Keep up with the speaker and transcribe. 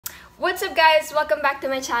What's up guys? Welcome back to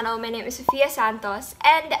my channel. My name is Sofia Santos,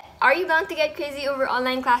 and are you bound to get crazy over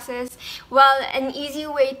online classes? Well, an easy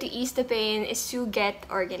way to ease the pain is to get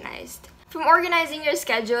organized. From organizing your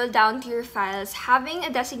schedule down to your files, having a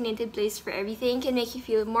designated place for everything can make you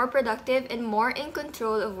feel more productive and more in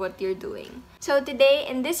control of what you're doing. So today,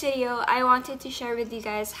 in this video, I wanted to share with you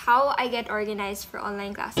guys how I get organized for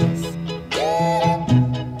online classes.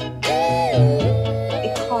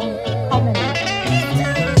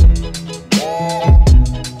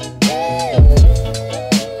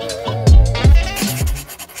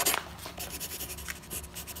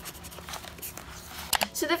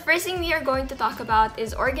 So the first thing we are going to talk about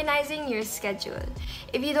is organizing your schedule.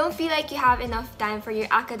 If you don't feel like you have enough time for your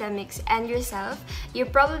academics and yourself, you're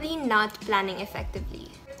probably not planning effectively.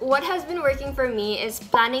 What has been working for me is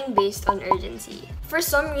planning based on urgency. For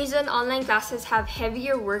some reason, online classes have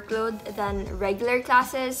heavier workload than regular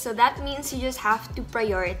classes, so that means you just have to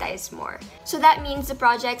prioritize more. So that means the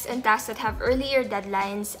projects and tasks that have earlier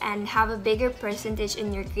deadlines and have a bigger percentage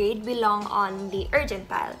in your grade belong on the urgent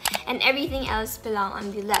pile, and everything else belong on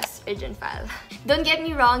the less urgent pile. Don't get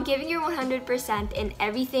me wrong, giving your 100% in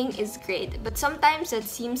everything is great, but sometimes it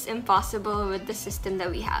seems impossible with the system that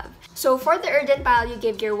we have. So for the urgent pile, you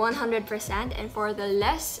give your 100%, and for the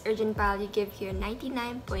less urgent pile, you give your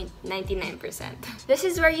 99.99%. This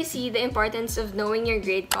is where you see the importance of knowing your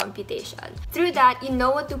grade computation. Through that, you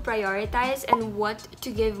know what to prioritize and what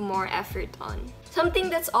to give more effort on. Something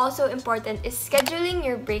that's also important is scheduling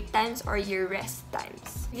your break times or your rest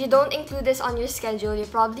times. If you don't include this on your schedule, you're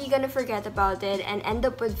probably gonna forget about it and end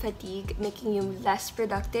up with fatigue, making you less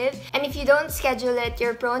productive. And if you don't schedule it,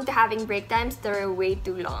 you're prone to having break times that are way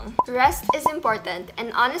too long. Rest is important,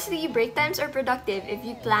 and honestly, break times are productive if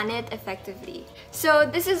you plan it effectively. So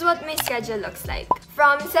this is what my schedule looks like.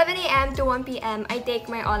 From 7 a.m. to 1 p.m., I take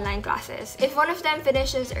my online classes. If one of them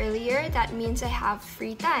finishes earlier, that means I have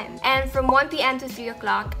free time. And from 1 p.m. to 3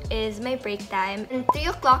 o'clock is my break time. And 3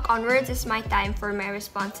 o'clock onwards is my time for my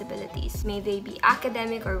responsibilities. May they be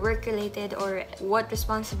academic or work-related, or what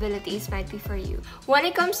responsibilities might be for you. When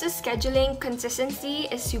it comes to scheduling, consistency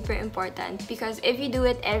is super important, because if you do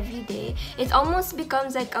it every day, it almost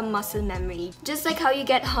becomes like a muscle memory. Just like how you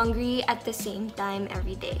get hungry at the same time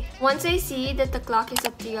every day. Once I see that the clock is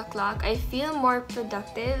at 3 o'clock, I feel more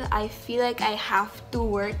productive. I feel like I have to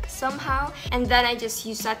work somehow, and then I just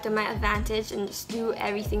use that to my advantage and just do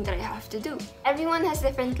everything that I have to do. Everyone has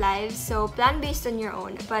different lives, so plan based on your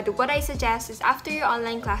own. But what I suggest is after your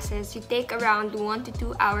online classes, you take around 1 to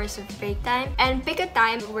 2 hours of break time and pick a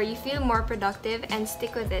time where you feel more productive and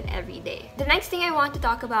stick with it every day. The next thing I want to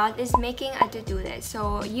talk about is making a to-do list.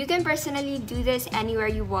 So you can personally do this anywhere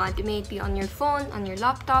you want. It may be on your phone, on your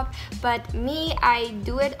laptop, but me, I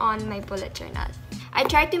do it on my bullet journal. I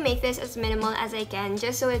try to make this as minimal as I can,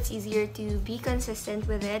 just so it's easier to be consistent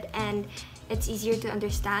with it and it's easier to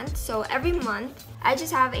understand. So every month, I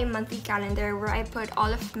just have a monthly calendar where I put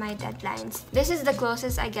all of my deadlines. This is the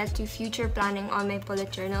closest I get to future planning on my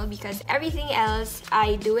bullet journal, because everything else,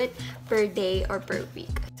 I do it per day or per week.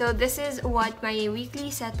 So this is what my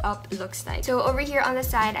weekly setup looks like. So over here on the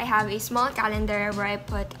side, I have a small calendar where I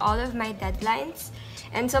put all of my deadlines.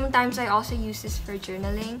 And sometimes I also use this for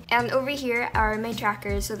journaling. And over here are my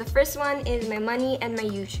trackers. So the first one is my money and my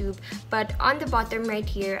YouTube. But on the bottom right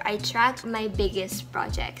here, I track my biggest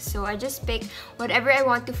projects. So I just pick whatever I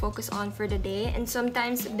want to focus on for the day. And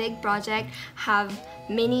sometimes big projects have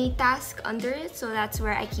mini tasks under it. So that's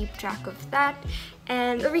where I keep track of that.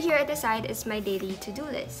 And over here at the side is my daily to-do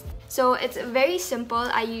list. So it's very simple.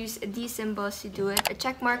 I use these symbols to do it. A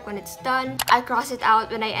check mark when it's done. I cross it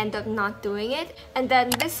out when I end up not doing it. And then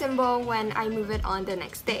this symbol when I move it on the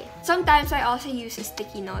next day. Sometimes I also use a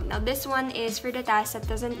sticky note. Now this one is for the task that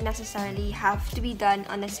doesn't necessarily have to be done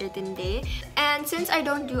on a certain day. And since I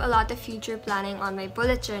don't do a lot of future planning on my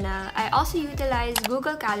bullet journal, I also utilize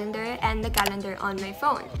Google Calendar and the calendar on my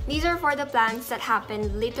phone. These are for the plans that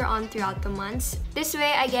happen later on throughout the months. This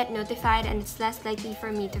way I get notified and it's less likely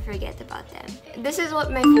for me to forget about them. This is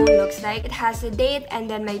what my phone looks like. It has the date and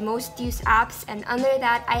then my most used apps, and under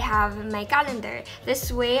that I have my calendar.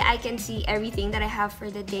 This way I can see everything that I have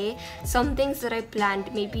for the day, some things that I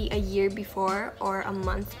planned maybe a year before or a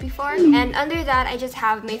month before, and under that I just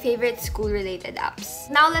have my favorite school related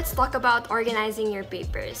apps. Now let's talk about organizing your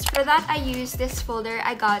papers. For that, I use this folder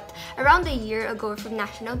I got around a year ago from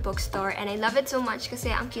National Bookstore, and I love it so much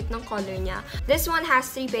kasi ang cute ng color niya. This one has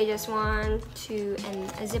 3 pages, 1, 2, and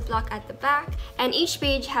a ziplock at the back. And each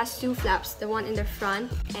page has 2 flaps, the one in the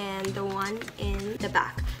front and the one in the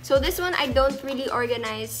back. So this one I don't really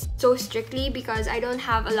organize so strictly because I don't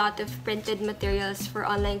have a lot of printed materials for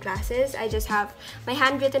online classes. I just have my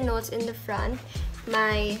handwritten notes in the front,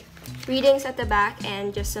 my readings at the back,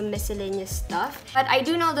 and just some miscellaneous stuff. But I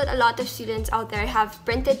do know that a lot of students out there have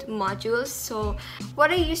printed modules, so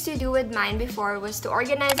what I used to do with mine before was to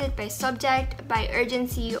organize it by subject, by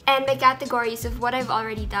urgency, and by categories of what I've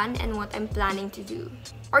already done and what I'm planning to do.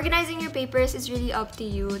 Organizing your papers is really up to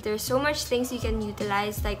you. There's so much things you can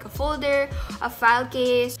utilize, like a folder, a file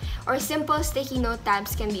case, or simple sticky note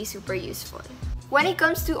tabs can be super useful. When it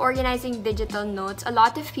comes to organizing digital notes, a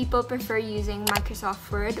lot of people prefer using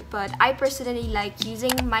Microsoft Word, but I personally like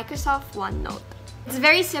using Microsoft OneNote. It's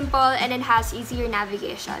very simple and it has easier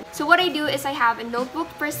navigation. So what I do is I have a notebook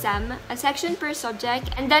per sem, a section per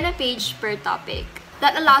subject, and then a page per topic.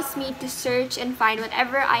 That allows me to search and find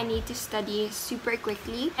whatever I need to study super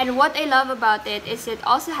quickly. And what I love about it is it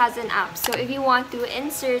also has an app. So if you want to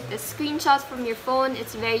insert a screenshot from your phone,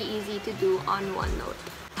 it's very easy to do on OneNote.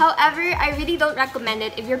 However, I really don't recommend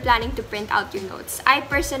it if you're planning to print out your notes. I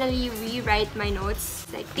personally rewrite my notes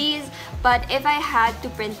like these, but if I had to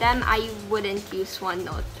print them, I wouldn't use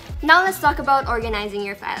OneNote. Now let's talk about organizing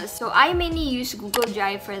your files. So I mainly use Google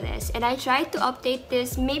Drive for this, and I try to update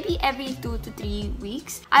this maybe every 2 to 3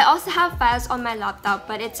 weeks. I also have files on my laptop,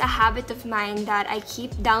 but it's a habit of mine that I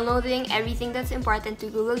keep downloading everything that's important to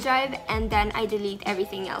Google Drive and then I delete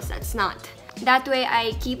everything else that's not. That way,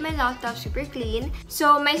 I keep my laptop super clean.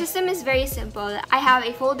 So my system is very simple. I have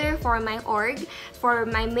a folder for my org, for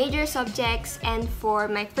my major subjects, and for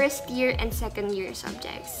my first year and second year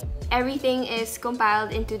subjects. Everything is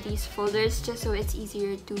compiled into these folders just so it's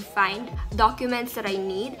easier to find documents that I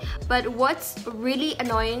need. But what's really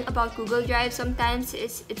annoying about Google Drive sometimes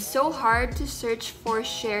is it's so hard to search for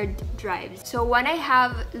shared drives. So when I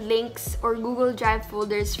have links or Google Drive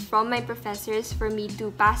folders from my professors for me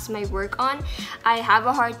to pass my work on, I have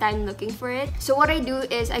a hard time looking for it. So what I do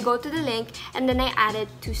is I go to the link and then I add it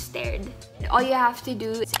to Stared. All you have to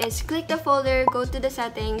do is click the folder, go to the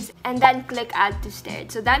settings, and then click add to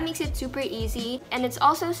Stared. So that makes it super easy, and it's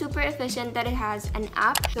also super efficient that it has an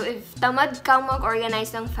app. So if tamad kang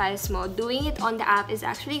mag-organize ng files mo, doing it on the app is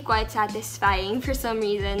actually quite satisfying for some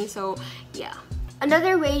reason. So yeah.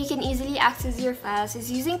 Another way you can easily access your files is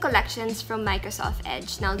using collections from Microsoft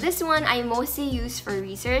Edge. Now this one I mostly use for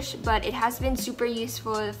research, but it has been super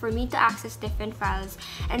useful for me to access different files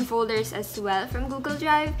and folders as well from Google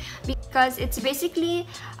Drive because it's basically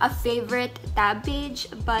a favorite tab page,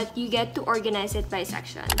 but you get to organize it by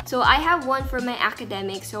section. So I have one for my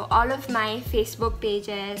academics, so all of my Facebook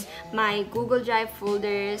pages, my Google Drive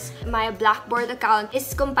folders, my Blackboard account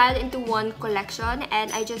is compiled into one collection,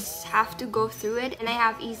 and I just have to go through it and I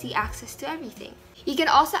have easy access to everything. You can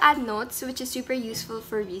also add notes, which is super useful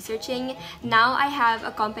for researching. Now I have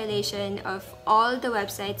a compilation of all the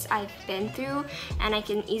websites I've been through, and I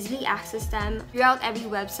can easily access them throughout every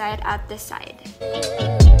website at the side.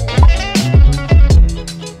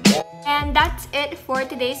 And that's it for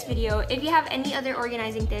today's video. If you have any other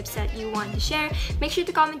organizing tips that you want to share, make sure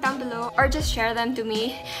to comment down below or just share them to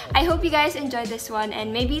me. I hope you guys enjoyed this one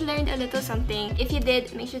and maybe learned a little something. If you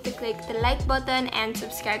did, make sure to click the like button and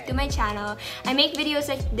subscribe to my channel. I make videos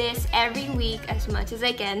like this every week as much as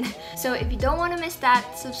I can. So if you don't want to miss that,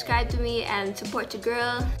 subscribe to me and support your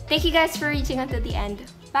girl. Thank you guys for reaching until the end.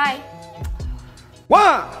 Bye!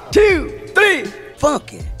 1, 2, 3,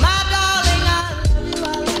 funky.